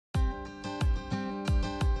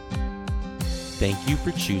Thank you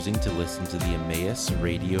for choosing to listen to the Emmaus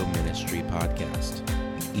Radio Ministry podcast.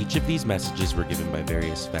 Each of these messages were given by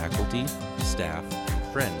various faculty, staff, and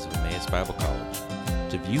friends of Emmaus Bible College.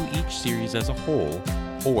 To view each series as a whole,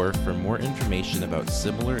 or for more information about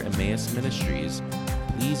similar Emmaus ministries,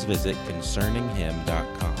 please visit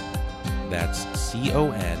concerninghim.com. That's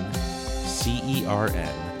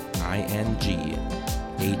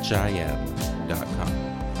Concerninghim.com.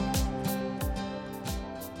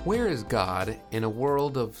 Where is God in a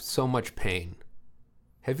world of so much pain?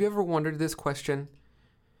 Have you ever wondered this question?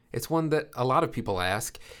 It's one that a lot of people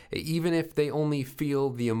ask, even if they only feel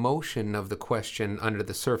the emotion of the question under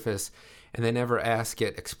the surface and they never ask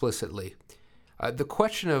it explicitly. The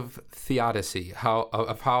question of theodicy,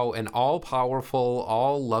 how an all-powerful,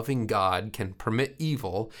 all-loving God can permit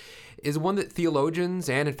evil, is one that theologians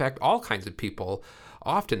and, in fact, all kinds of people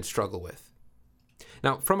often struggle with.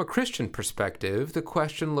 Now, from a Christian perspective, the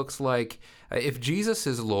question looks like, if Jesus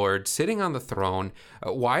is Lord, sitting on the throne,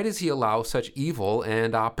 why does he allow such evil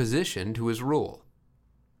and opposition to his rule?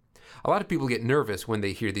 A lot of people get nervous when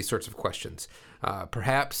they hear these sorts of questions.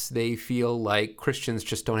 Perhaps they feel like Christians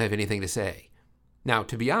just don't have anything to say. Now,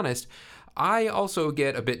 to be honest, I also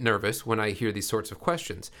get a bit nervous when I hear these sorts of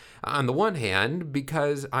questions. On the one hand,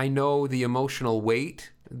 because I know the emotional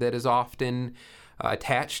weight that is often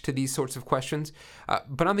attached to these sorts of questions.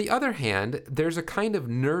 But on the other hand, there's a kind of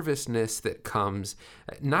nervousness that comes,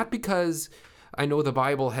 not because I know the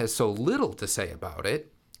Bible has so little to say about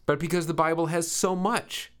it, but because the Bible has so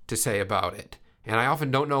much to say about it. And I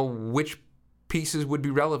often don't know which pieces would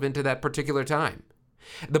be relevant to that particular time.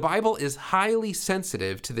 The Bible is highly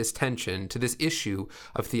sensitive to this tension, to this issue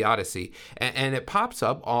of theodicy, and it pops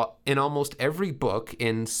up in almost every book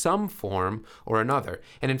in some form or another.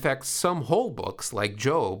 And in fact, some whole books, like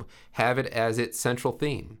Job, have it as its central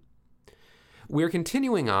theme. We're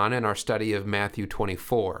continuing on in our study of Matthew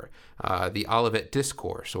 24, the Olivet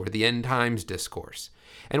Discourse, or the End Times Discourse.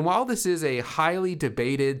 And while this is a highly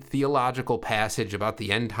debated theological passage about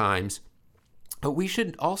the end times, but we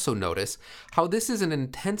should also notice how this is an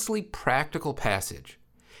intensely practical passage,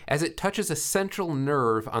 as it touches a central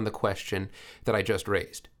nerve on the question that I just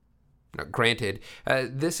raised. Now, granted,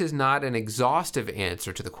 this is not an exhaustive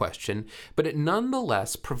answer to the question, but it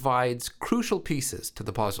nonetheless provides crucial pieces to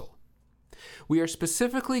the puzzle. We are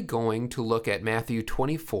specifically going to look at Matthew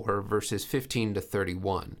 24, verses 15 to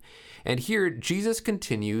 31. And here, Jesus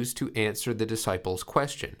continues to answer the disciples'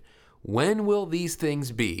 question, "When will these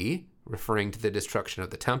things be?" referring to the destruction of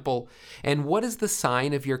the temple, "and what is the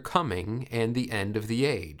sign of your coming and the end of the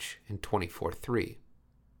age?" in 24:3.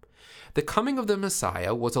 The coming of the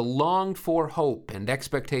Messiah was a longed-for hope and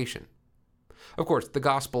expectation. Of course, the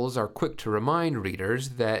Gospels are quick to remind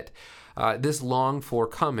readers that this longed-for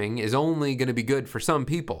coming is only going to be good for some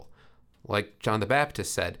people. Like John the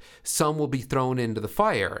Baptist said, some will be thrown into the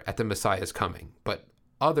fire at the Messiah's coming, but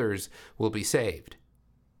others will be saved.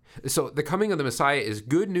 So the coming of the Messiah is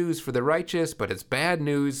good news for the righteous, but it's bad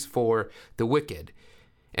news for the wicked.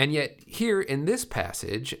 And yet here in this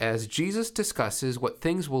passage, as Jesus discusses what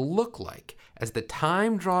things will look like as the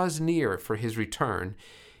time draws near for his return,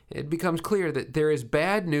 it becomes clear that there is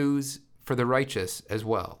bad news for the righteous as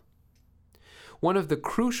well. One of the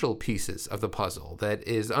crucial pieces of the puzzle that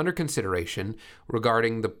is under consideration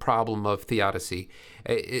regarding the problem of theodicy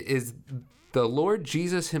is the Lord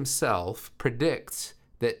Jesus himself predicts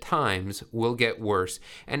that times will get worse,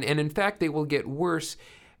 and in fact they will get worse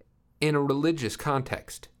in a religious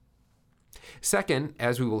context. Second,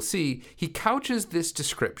 as we will see, he couches this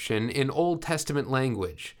description in Old Testament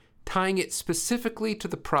language, tying it specifically to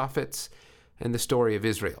the prophets and the story of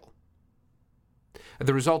Israel.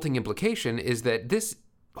 The resulting implication is that this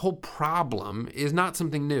whole problem is not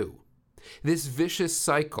something new. This vicious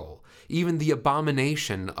cycle, even the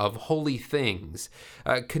abomination of holy things,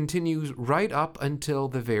 continues right up until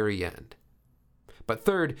the very end. But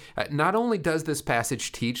third, not only does this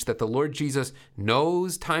passage teach that the Lord Jesus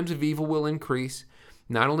knows times of evil will increase,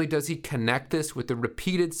 not only does he connect this with the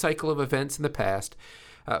repeated cycle of events in the past,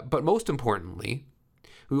 but most importantly,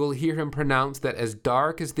 we will hear him pronounce that as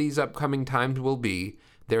dark as these upcoming times will be,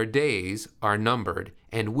 their days are numbered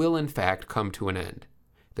and will in fact come to an end.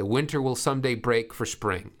 The winter will someday break for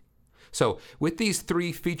spring. So, with these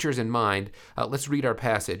three features in mind, let's read our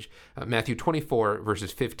passage, Matthew 24,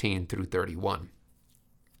 verses 15 through 31.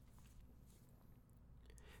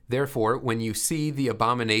 "Therefore, when you see the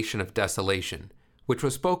abomination of desolation, which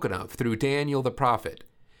was spoken of through Daniel the prophet,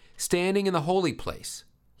 standing in the holy place,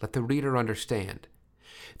 let the reader understand.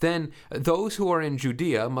 Then those who are in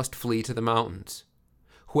Judea must flee to the mountains.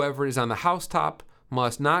 Whoever is on the housetop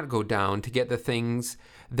must not go down to get the things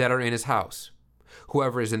that are in his house.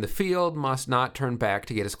 Whoever is in the field must not turn back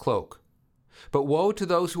to get his cloak. But woe to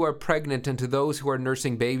those who are pregnant and to those who are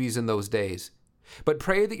nursing babies in those days. But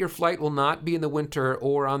pray that your flight will not be in the winter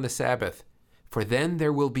or on the Sabbath, for then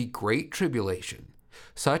there will be great tribulation,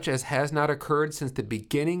 such as has not occurred since the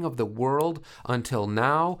beginning of the world until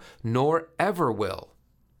now, nor ever will.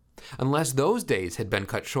 Unless those days had been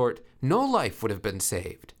cut short, no life would have been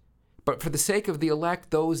saved. But for the sake of the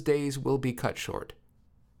elect, those days will be cut short.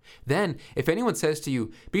 Then, if anyone says to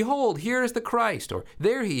you, Behold, here is the Christ, or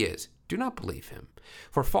there he is, do not believe him.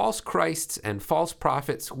 For false Christs and false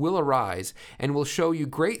prophets will arise and will show you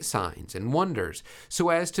great signs and wonders, so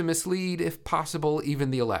as to mislead, if possible,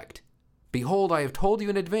 even the elect. Behold, I have told you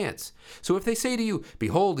in advance. So if they say to you,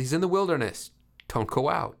 Behold, he's in the wilderness, don't go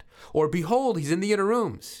out. Or, Behold, he's in the inner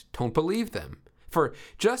rooms, don't believe them. For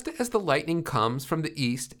just as the lightning comes from the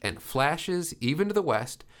east and flashes even to the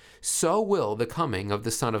west, so will the coming of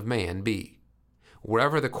the Son of Man be.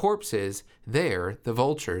 Wherever the corpse is, there the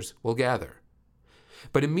vultures will gather.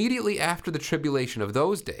 But immediately after the tribulation of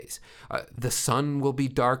those days, the sun will be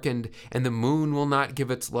darkened, and the moon will not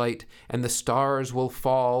give its light, and the stars will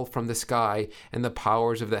fall from the sky, and the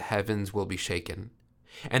powers of the heavens will be shaken.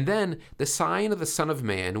 And then the sign of the Son of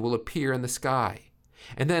Man will appear in the sky.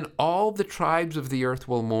 And then all the tribes of the earth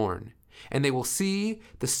will mourn, and they will see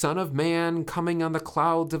the Son of Man coming on the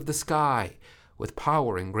clouds of the sky with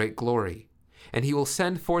power and great glory. And he will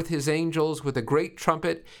send forth his angels with a great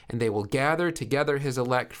trumpet, and they will gather together his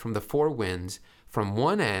elect from the four winds, from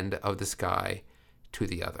one end of the sky to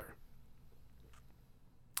the other.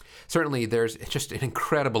 Certainly, there's just an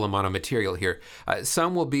incredible amount of material here.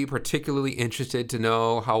 Some will be particularly interested to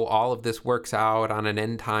know how all of this works out on an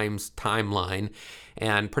end times timeline,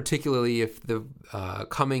 and particularly if the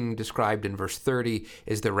coming described in verse 30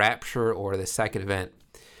 is the rapture or the second event.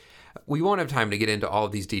 We won't have time to get into all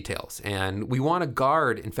of these details, and we want to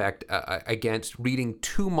guard, in fact, against reading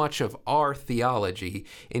too much of our theology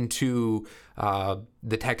into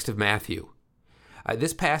the text of Matthew.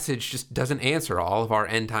 This passage just doesn't answer all of our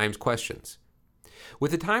end times questions.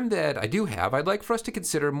 With the time that I do have, I'd like for us to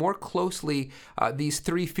consider more closely these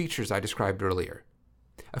three features I described earlier.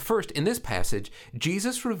 First, in this passage,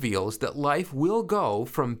 Jesus reveals that life will go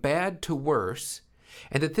from bad to worse,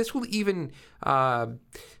 and that this will even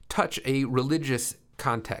touch a religious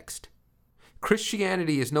context.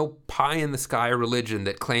 Christianity is no pie-in-the-sky religion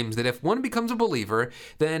that claims that if one becomes a believer,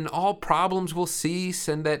 then all problems will cease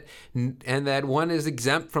and that one is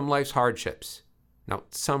exempt from life's hardships. Now,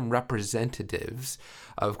 some representatives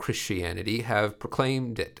of Christianity have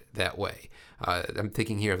proclaimed it that way. I'm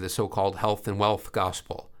thinking here of the so-called health and wealth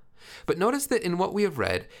gospel. But notice that in what we have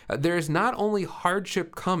read, there is not only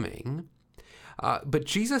hardship coming, but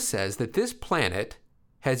Jesus says that this planet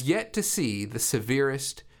has yet to see the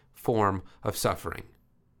severest form of suffering.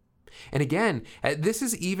 And again, this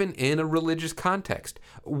is even in a religious context.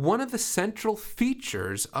 One of the central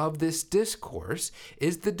features of this discourse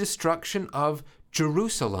is the destruction of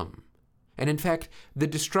Jerusalem, and in fact, the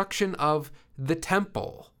destruction of the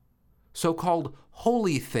temple. So-called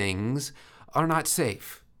holy things are not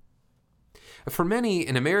safe. For many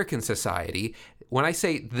in American society, when I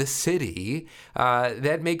say the city,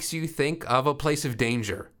 that makes you think of a place of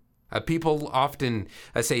danger. People often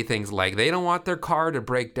say things like they don't want their car to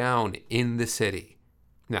break down in the city.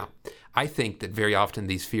 Now, I think that very often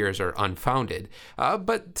these fears are unfounded,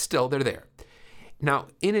 but still they're there. Now,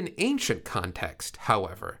 in an ancient context,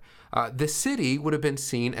 however, the city would have been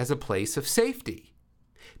seen as a place of safety.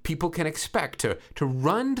 People can expect to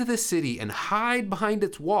run to the city and hide behind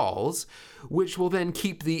its walls, which will then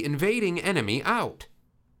keep the invading enemy out.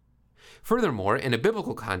 Furthermore, in a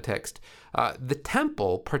biblical context, the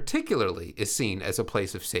temple particularly is seen as a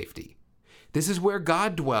place of safety. This is where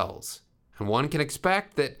God dwells, and one can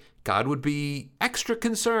expect that God would be extra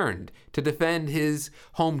concerned to defend his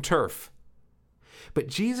home turf. But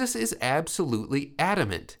Jesus is absolutely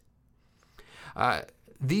adamant.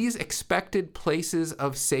 These expected places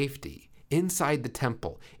of safety inside the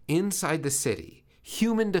temple, inside the city,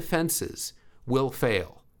 human defenses will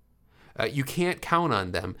fail. You can't count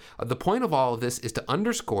on them. The point of all of this is to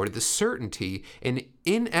underscore the certainty and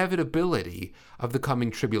inevitability of the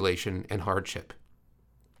coming tribulation and hardship.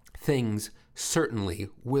 Things certainly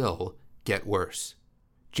will get worse.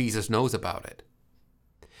 Jesus knows about it.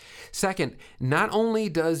 Second, not only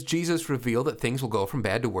does Jesus reveal that things will go from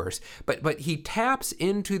bad to worse, but he taps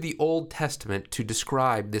into the Old Testament to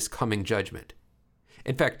describe this coming judgment.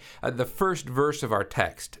 In fact, the first verse of our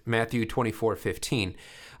text, Matthew 24:15,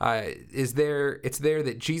 it's there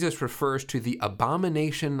that Jesus refers to the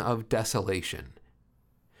abomination of desolation.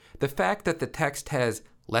 The fact that the text has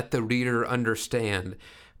let the reader understand,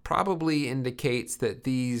 probably indicates that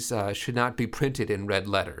these should not be printed in red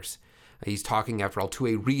letters. He's talking, after all, to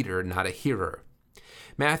a reader, not a hearer.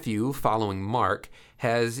 Matthew, following Mark,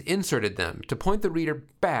 has inserted them to point the reader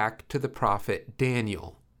back to the prophet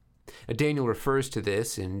Daniel. Daniel refers to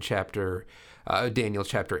this in Daniel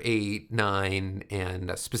chapter 8, 9,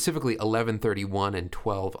 and specifically 11:31 and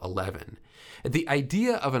 12:11. The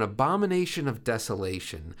idea of an abomination of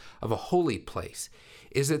desolation, of a holy place,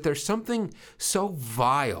 is that there's something so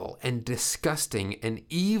vile and disgusting and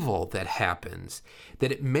evil that happens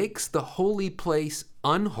that it makes the holy place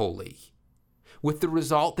unholy, with the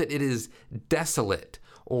result that it is desolate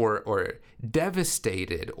or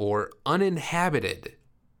devastated or uninhabited.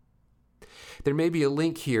 There may be a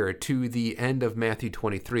link here to the end of Matthew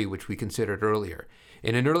 23, which we considered earlier.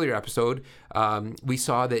 In an earlier episode, we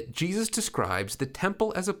saw that Jesus describes the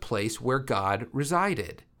temple as a place where God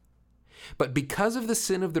resided. But because of the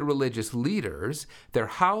sin of the religious leaders, their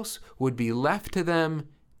house would be left to them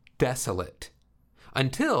desolate.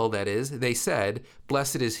 Until, that is, they said,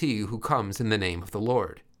 "Blessed is he who comes in the name of the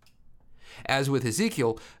Lord." As with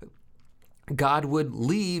Ezekiel, God would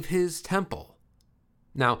leave his temple.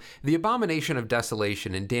 Now, the abomination of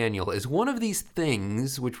desolation in Daniel is one of these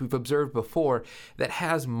things which we've observed before that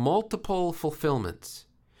has multiple fulfillments.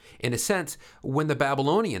 In a sense, when the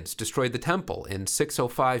Babylonians destroyed the temple in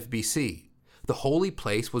 605 BC, the holy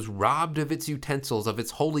place was robbed of its utensils, of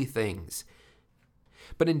its holy things.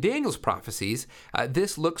 But in Daniel's prophecies,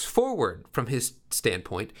 this looks forward from his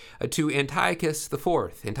standpoint to Antiochus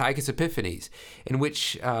IV, Antiochus Epiphanes, in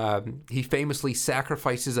which he famously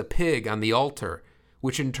sacrifices a pig on the altar,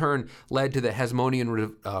 which in turn led to the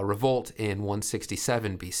Hasmonean revolt in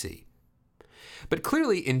 167 BC. But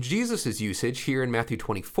clearly, in Jesus' usage here in Matthew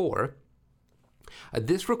 24,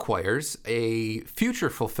 this requires a future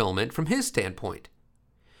fulfillment from his standpoint.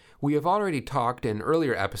 We have already talked in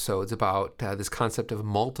earlier episodes about this concept of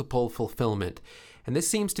multiple fulfillment, and this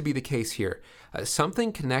seems to be the case here.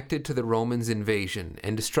 Something connected to the Romans' invasion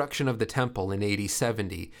and destruction of the temple in AD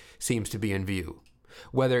 70 seems to be in view.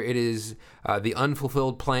 Whether it is the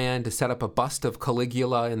unfulfilled plan to set up a bust of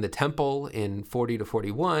Caligula in the temple in 40 to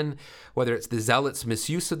 41, whether it's the zealots'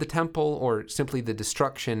 misuse of the temple, or simply the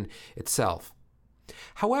destruction itself.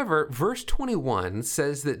 However, verse 21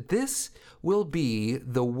 says that this will be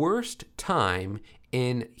the worst time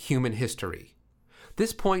in human history.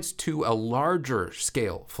 This points to a larger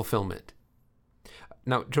scale fulfillment.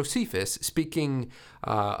 Now, Josephus, speaking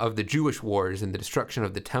of the Jewish wars and the destruction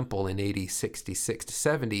of the temple in AD 66 to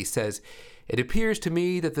 70, says, "It appears to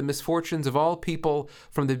me that the misfortunes of all people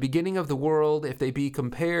from the beginning of the world, if they be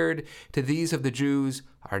compared to these of the Jews,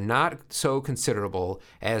 are not so considerable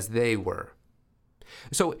as they were."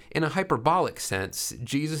 So, in a hyperbolic sense,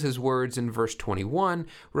 Jesus' words in verse 21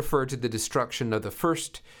 refer to the destruction of the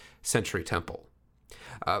first century temple.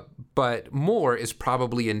 But more is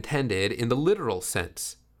probably intended in the literal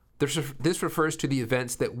sense. This refers to the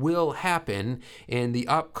events that will happen in the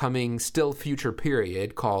upcoming, still future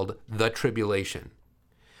period called the Tribulation.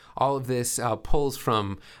 All of this pulls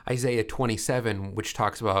from Isaiah 27, which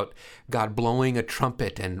talks about God blowing a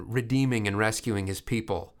trumpet and redeeming and rescuing his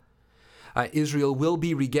people. Israel will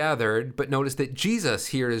be regathered, but notice that Jesus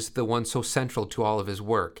here is the one so central to all of his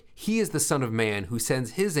work. He is the Son of Man who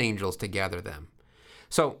sends his angels to gather them.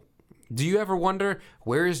 So, do you ever wonder,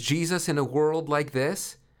 where is Jesus in a world like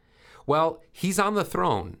this? Well, he's on the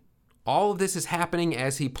throne. All of this is happening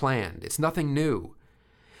as he planned. It's nothing new.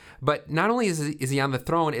 But not only is he on the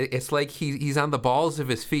throne, it's like he's on the balls of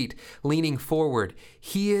his feet, leaning forward.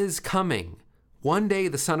 He is coming. One day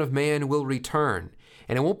the Son of Man will return.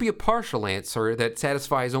 And it won't be a partial answer that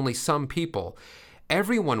satisfies only some people.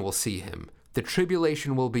 Everyone will see him. The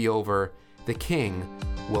tribulation will be over. The King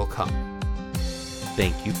will come.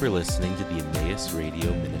 Thank you for listening to the Emmaus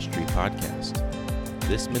Radio Ministry podcast.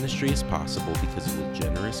 This ministry is possible because of the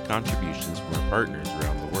generous contributions from our partners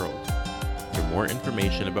around the world. For more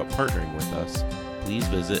information about partnering with us, please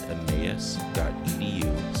visit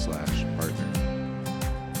emmaus.edu/partners.